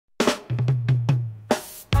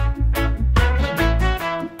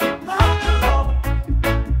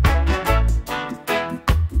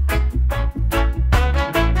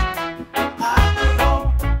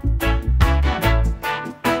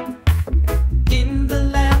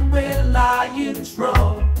lions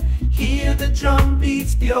roar. Hear the drum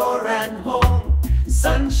beats pure and whole.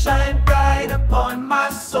 Sunshine bright upon my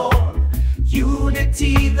soul.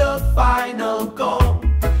 Unity the final goal.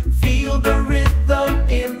 Feel the rhythm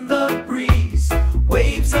in the breeze.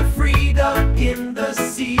 Waves of freedom in the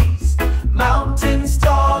seas. Mountains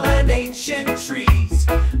tall and ancient trees.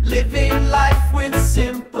 Living life with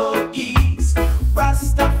simple ease.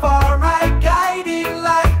 Rastafari guiding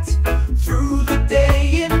light. Through the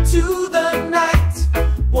day into the night.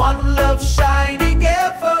 One love shining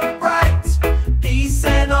ever bright. Peace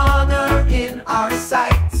and honor in our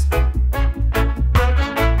sight.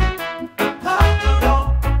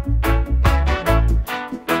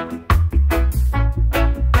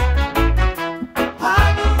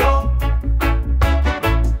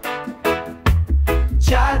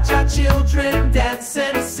 Jah children dance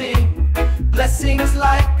and sing. Blessings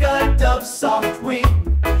like a dove's soft wing.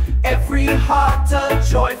 Every heart a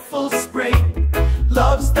joyful spring.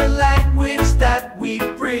 Love's the language that we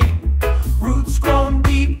bring. Roots grown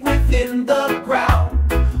deep within the ground.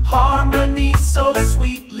 Harmony so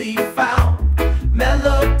sweetly found.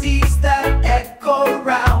 Melodies that echo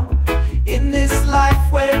round. In this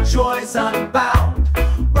life where joy's unbound.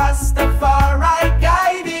 Rastafari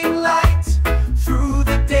guiding light. Through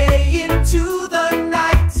the day into the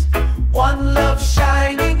night. One love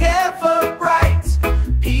shining ever bright.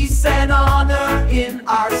 Peace and honor in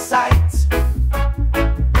our sight.